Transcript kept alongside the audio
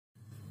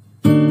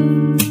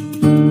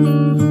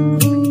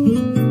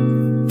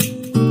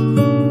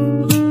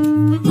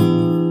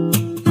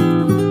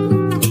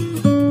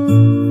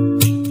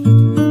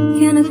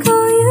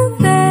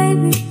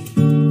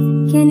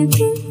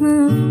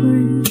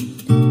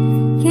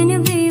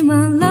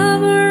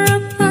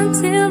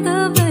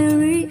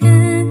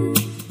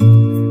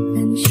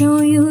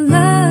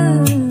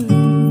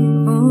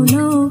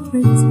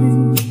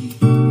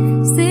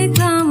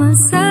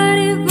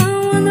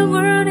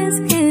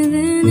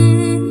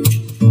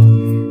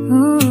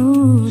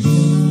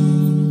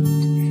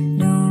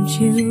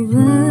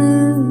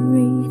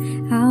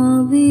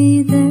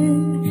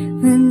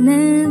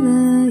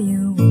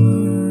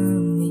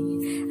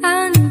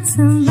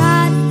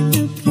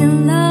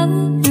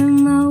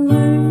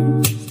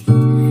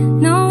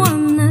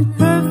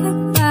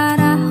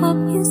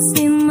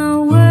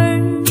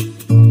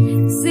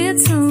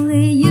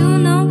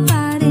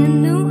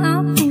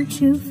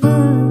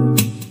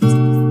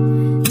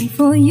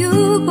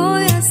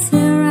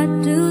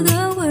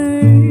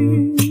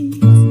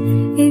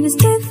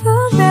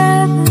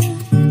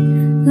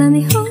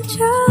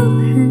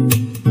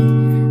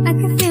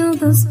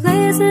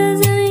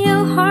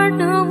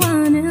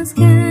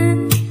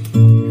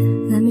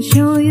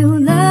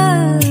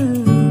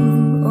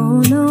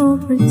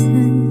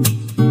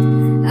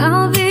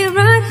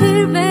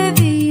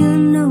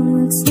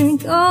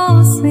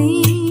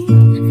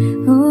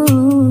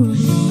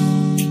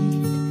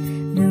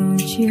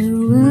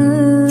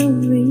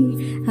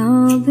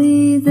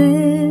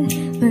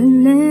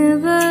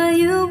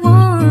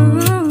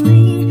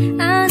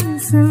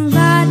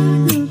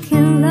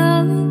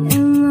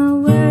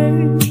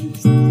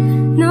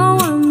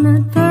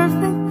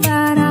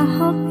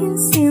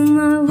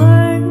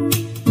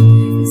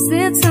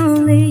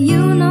only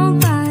you,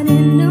 nobody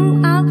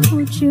knew I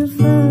put you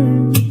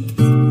first.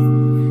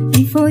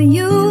 And for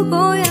you,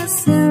 boy, I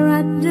swear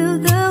I'd do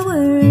the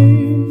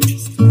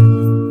worst.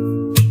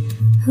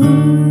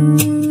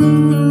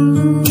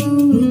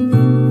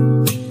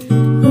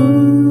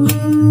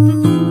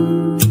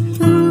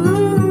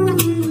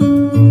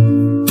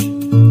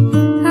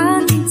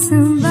 I need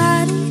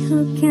somebody who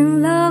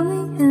can love me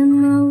and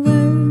my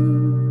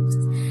worst.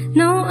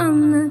 No,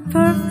 I'm not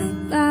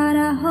perfect, but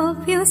I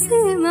hope you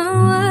see my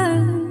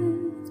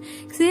words.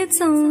 'Cause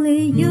it's only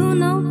you,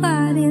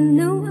 nobody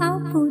knew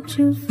I'll put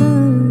you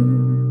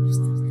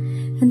first.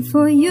 And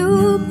for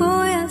you,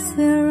 boy, I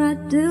swear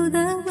I'd do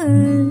the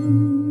worst.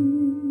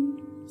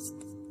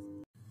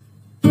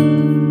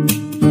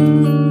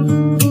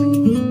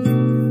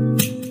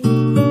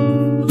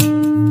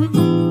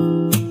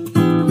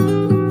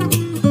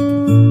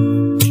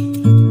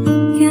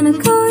 Can I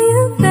call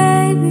you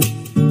baby?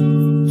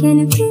 Can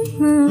you be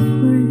my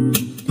friend?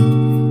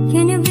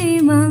 Can you be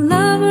my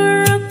lover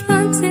up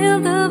until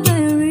the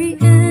very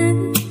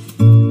end?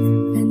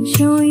 Let me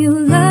show you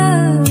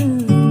love,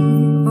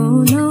 oh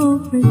no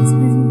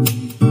pretend.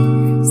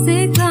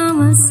 Stick by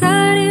my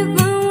side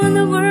even when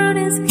the world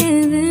is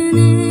giving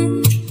in.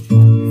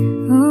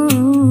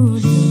 Oh,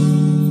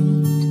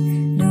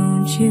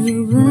 don't you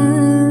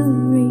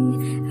worry,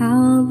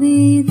 I'll be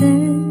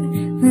there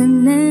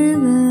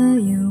whenever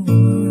you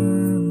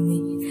want me.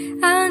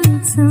 I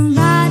need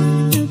somebody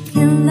who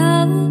can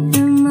love me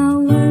and my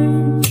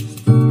words.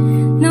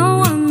 No,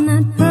 I'm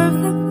not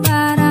perfect,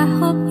 but I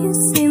hope you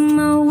see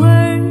my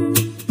words.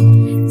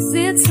 'Cause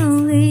it's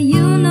only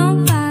you,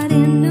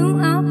 nobody knew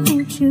I'll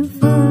put you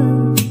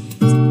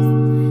first.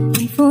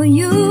 And for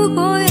you,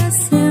 boy, I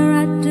swear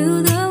I'd do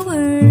the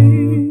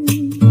worst.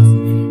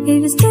 If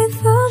you stay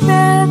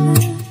forever,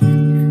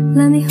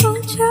 let me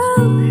hold your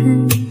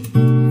hand.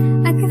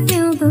 I can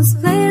feel those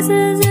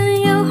places in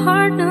your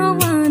heart no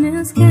one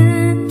else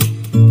can.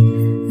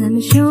 Let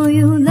me show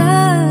you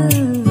love,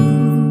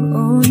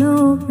 oh no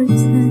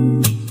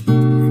pretend.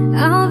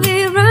 I'll be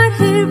right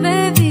here,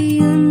 baby,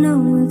 you know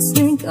it's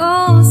sink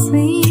or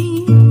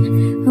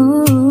swim.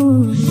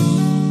 Oh,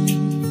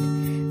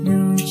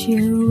 don't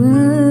you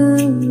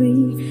worry,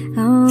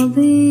 I'll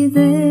be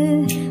there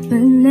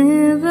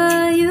whenever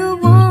you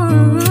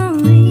want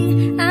me.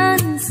 I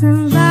need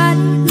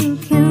somebody who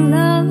can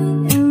love me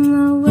and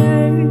my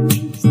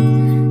words.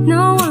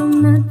 No, I'm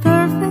not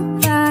perfect,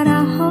 but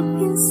I hope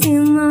you see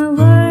my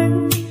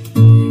words.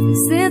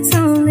 'Cause it's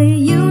only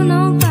you,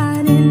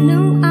 nobody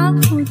knew I'll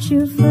put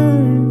you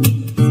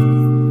first.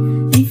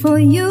 And for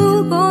you,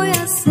 boy,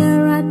 I swear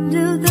I'd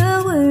do the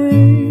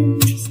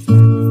worst.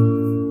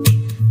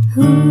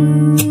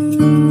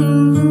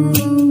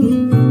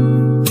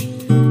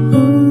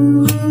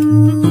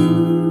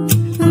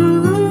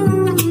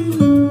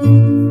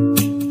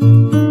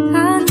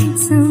 I need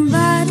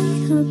somebody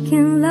who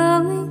can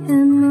love me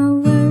and my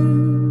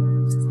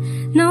worst.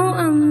 No,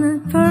 I'm not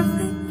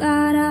perfect,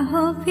 but I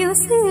hope you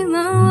see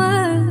my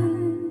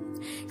words.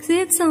 'Cause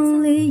it's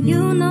only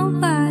you,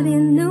 nobody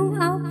knew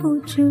I'll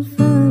put you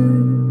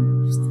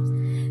first.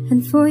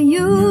 And for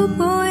you,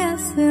 boy, I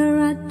swear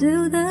I'd do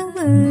the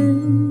worst.